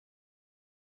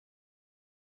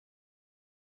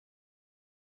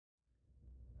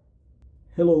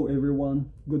Hello everyone,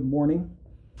 good morning.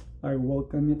 I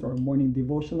welcome you to our morning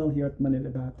devotional here at Manila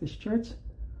Baptist Church,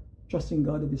 trusting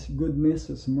God of His goodness,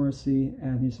 His mercy,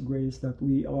 and His grace that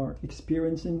we are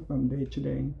experiencing from day to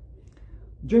day.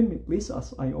 Join me please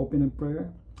as I open in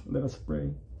prayer. Let us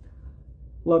pray.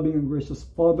 Loving and gracious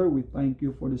Father, we thank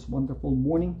you for this wonderful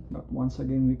morning that once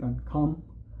again we can come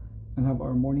and have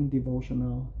our morning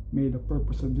devotional. May the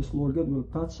purpose of this, Lord God, will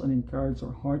touch and encourage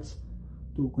our hearts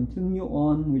to continue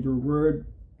on with your word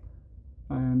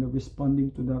and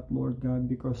responding to that, Lord God,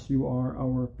 because you are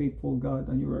our faithful God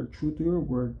and you are true to your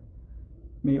word.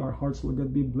 May our hearts, Lord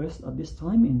God, be blessed at this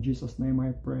time. In Jesus' name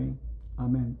I pray.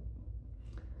 Amen.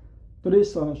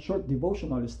 Today's short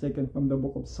devotional is taken from the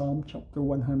book of Psalm chapter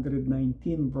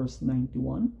 119 verse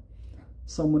 91.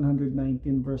 Psalm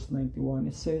 119 verse 91,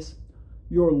 it says,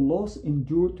 "Your laws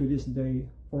endure to this day,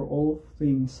 for all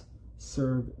things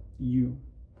serve you."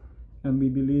 And we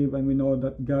believe and we know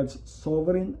that God's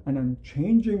sovereign and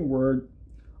unchanging word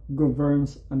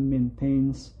governs and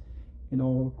maintains in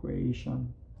all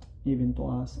creation, even to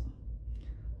us.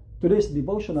 Today's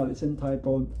devotional is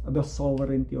entitled The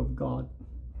Sovereignty of God.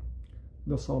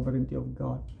 The Sovereignty of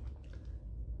God.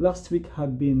 Last week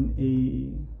had been a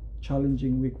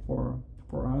challenging week for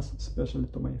us, especially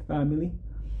to my family.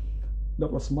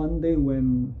 That was Monday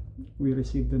when we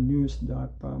received the news that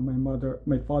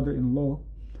my father-in-law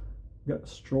got a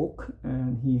stroke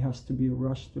and he has to be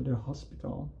rushed to the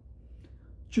hospital.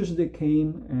 Tuesday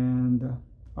came and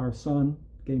our son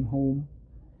came home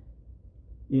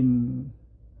in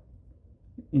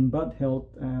bad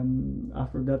health, and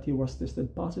after that he was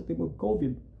tested positive with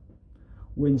COVID.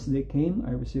 Wednesday came,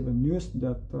 I received a news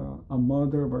that a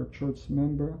mother of our church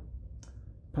member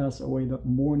passed away that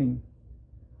morning.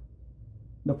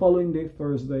 The following day,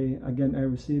 Thursday, again I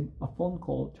received a phone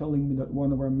call telling me that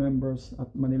one of our members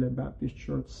at Manila Baptist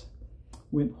Church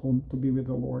went home to be with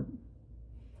the Lord.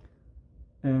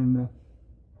 And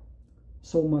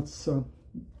so much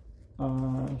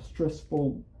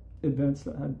stressful events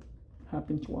that had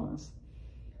happened to us.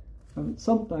 And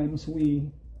sometimes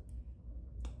we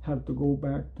have to go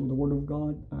back to the Word of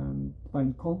God and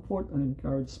find comfort and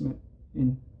encouragement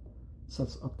in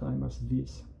such a time as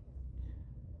this.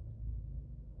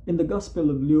 In the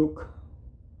Gospel of Luke,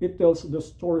 it tells the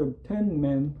story of 10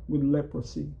 men with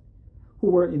leprosy who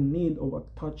were in need of a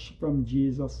touch from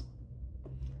Jesus.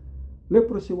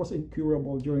 Leprosy was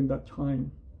incurable during that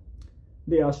time.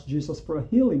 They asked Jesus for a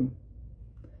healing,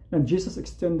 and Jesus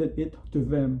extended it to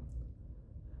them.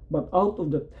 But out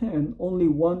of the 10, only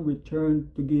one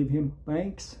returned to give him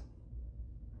thanks.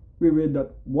 We read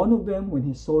that one of them, when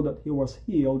he saw that he was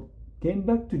healed, came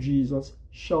back to Jesus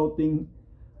shouting,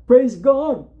 "Praise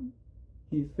God!"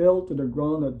 He fell to the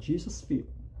ground at Jesus' feet,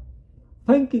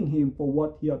 thanking him for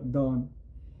what he had done.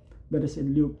 That is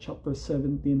in Luke chapter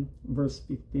 17, verse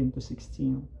 15 to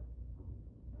 16.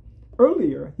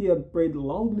 Earlier, he had prayed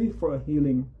loudly for a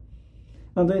healing,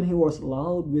 and then he was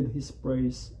loud with his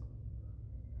praise.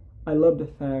 I love the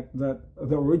fact that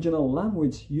the original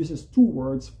language uses two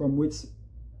words from which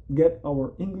get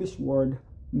our English word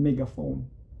megaphone.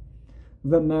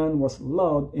 The man was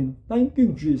loud in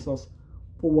thanking Jesus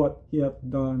for what he had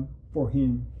done for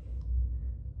him.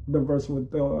 The verse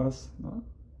would tell us,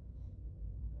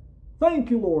 "Thank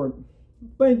you, Lord.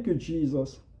 Thank you,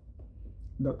 Jesus."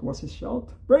 That was his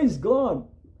shout. Praise God.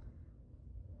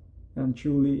 And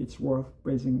truly, it's worth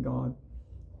praising God.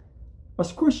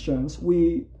 As Christians,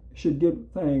 we should give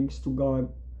thanks to God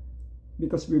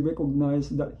because we recognize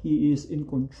that He is in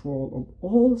control of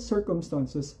all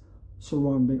circumstances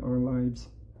surrounding our lives.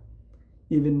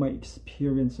 Even my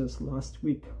experiences last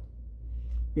week,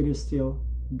 it is still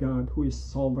God who is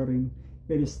sovereign.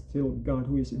 It is still God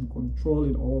who is in control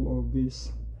in all of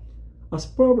this. As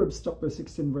Proverbs chapter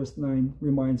 16 verse 9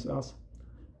 reminds us,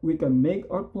 we can make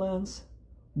our plans,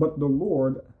 but the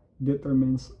Lord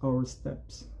determines our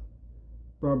steps.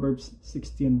 Proverbs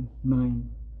 16:9.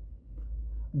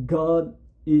 God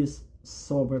is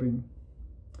sovereign,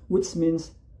 which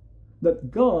means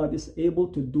that God is able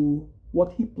to do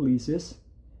what He pleases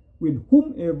with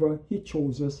whomever He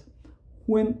chooses,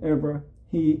 whenever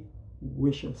He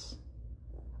wishes.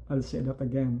 I'll say that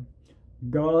again.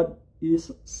 God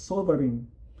is sovereign,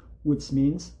 which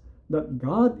means that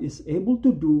God is able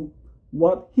to do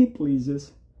what He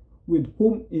pleases with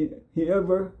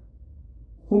whomever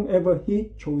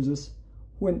He chooses,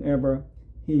 whenever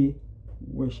He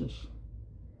wishes.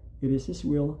 It is His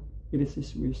will, it is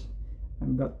His wish,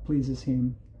 and that pleases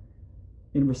Him.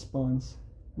 In response,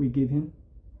 we give Him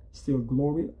still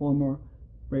glory, honor,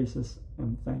 praises,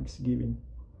 and thanksgiving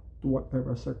to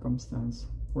whatever circumstance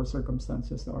or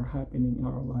circumstances that are happening in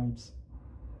our lives.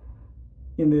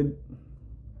 Indeed,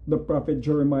 the prophet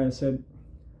Jeremiah said,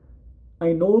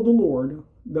 I know the Lord,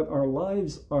 that our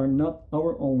lives are not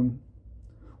our own.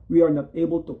 We are not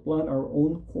able to plan our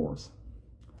own course.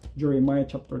 Jeremiah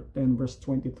chapter 10 verse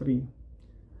 23.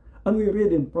 And we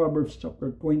read in Proverbs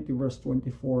chapter 20 verse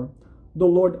 24, the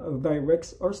Lord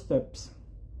directs our steps.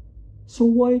 So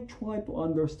why try to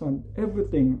understand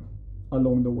everything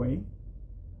along the way?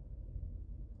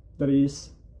 That is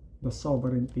the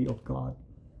sovereignty of God.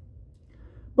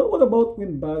 But what about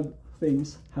when bad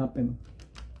things happen?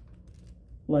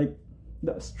 Like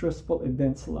the stressful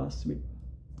events last week.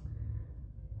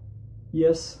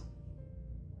 Yes,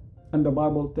 and the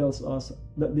Bible tells us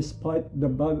that despite the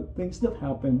bad things that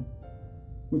happen,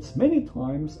 which many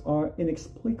times are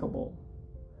inexplicable,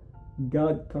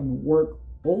 God can work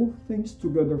all things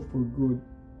together for good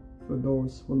for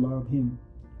those who love Him.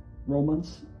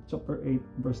 Romans chapter 8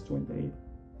 verse 28.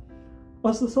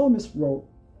 As the psalmist wrote,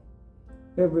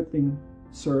 everything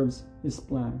serves His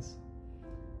plans.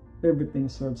 Everything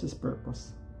serves His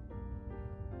purpose.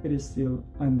 It is still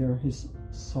under His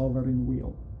sovereign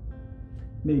will.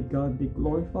 May God be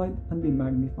glorified and be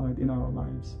magnified in our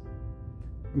lives.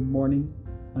 Good morning,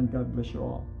 and God bless you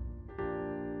all.